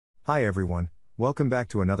Hi everyone, welcome back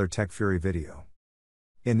to another Tech Fury video.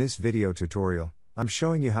 In this video tutorial, I'm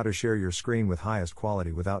showing you how to share your screen with highest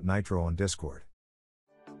quality without NITRO on Discord.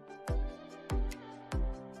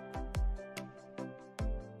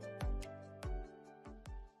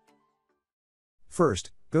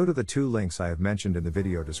 First, go to the two links I have mentioned in the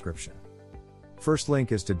video description. First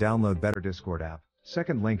link is to download Better Discord app,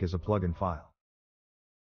 second link is a plugin file.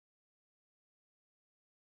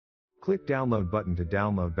 Click Download button to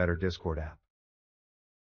download Better Discord app.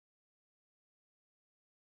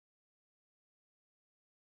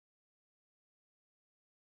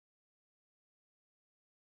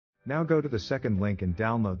 Now go to the second link and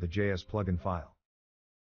download the JS plugin file.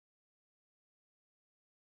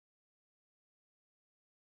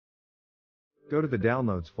 Go to the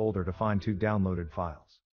Downloads folder to find two downloaded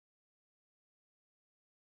files.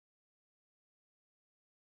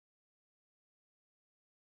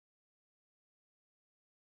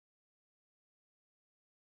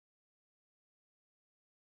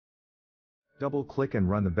 Double-click and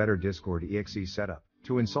run the Better Discord exe setup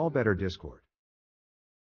to install Better Discord.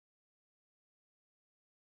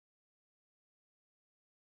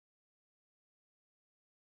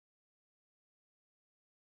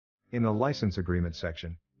 In the License Agreement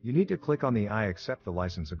section, you need to click on the I accept the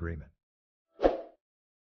license agreement.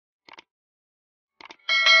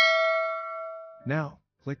 Now,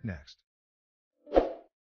 click Next.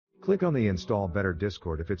 Click on the Install Better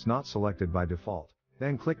Discord if it's not selected by default,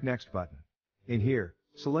 then click Next button. In here,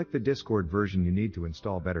 select the Discord version you need to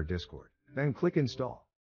install Better Discord, then click Install.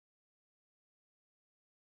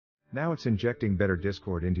 Now it's injecting Better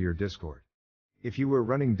Discord into your Discord. If you were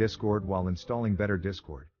running Discord while installing Better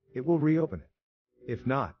Discord, it will reopen it. If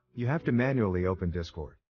not, you have to manually open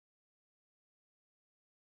Discord.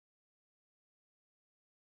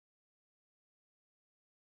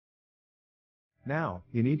 Now,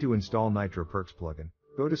 you need to install NITRO Perks plugin.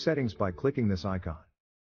 Go to Settings by clicking this icon.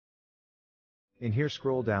 In here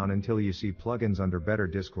scroll down until you see Plugins under Better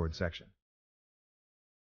Discord section.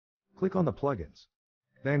 Click on the plugins.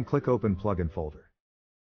 Then click Open Plugin folder.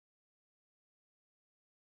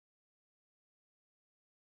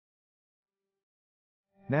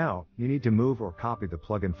 Now, you need to move or copy the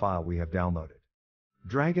plugin file we have downloaded.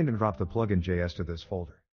 Drag and drop the plugin JS to this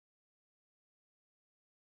folder.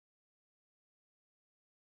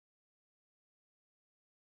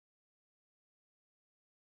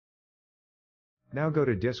 Now go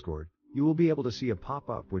to Discord, you will be able to see a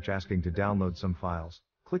pop-up which asking to download some files.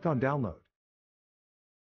 Click on Download.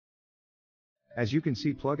 As you can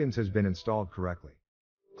see, plugins has been installed correctly.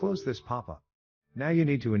 Close this pop-up. Now you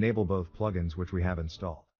need to enable both plugins which we have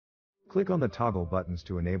installed. Click on the toggle buttons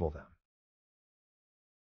to enable them.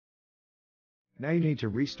 Now you need to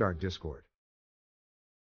restart Discord.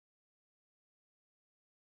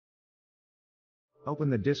 Open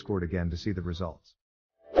the Discord again to see the results.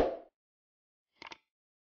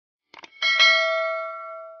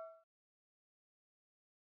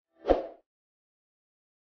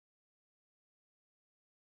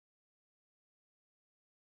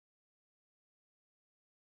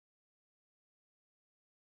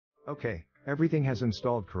 Okay, everything has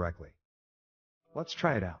installed correctly. Let's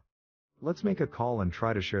try it out. Let's make a call and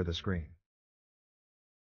try to share the screen.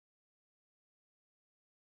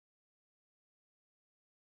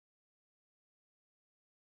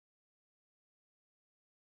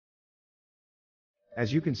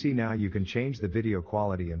 As you can see now, you can change the video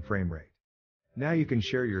quality and frame rate. Now you can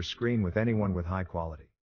share your screen with anyone with high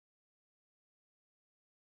quality.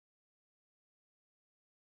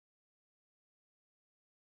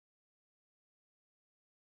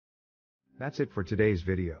 That's it for today's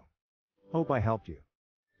video. Hope I helped you.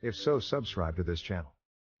 If so, subscribe to this channel.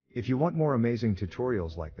 If you want more amazing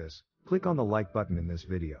tutorials like this, click on the like button in this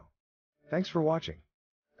video. Thanks for watching.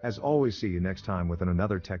 As always, see you next time with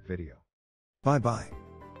another tech video. Bye bye.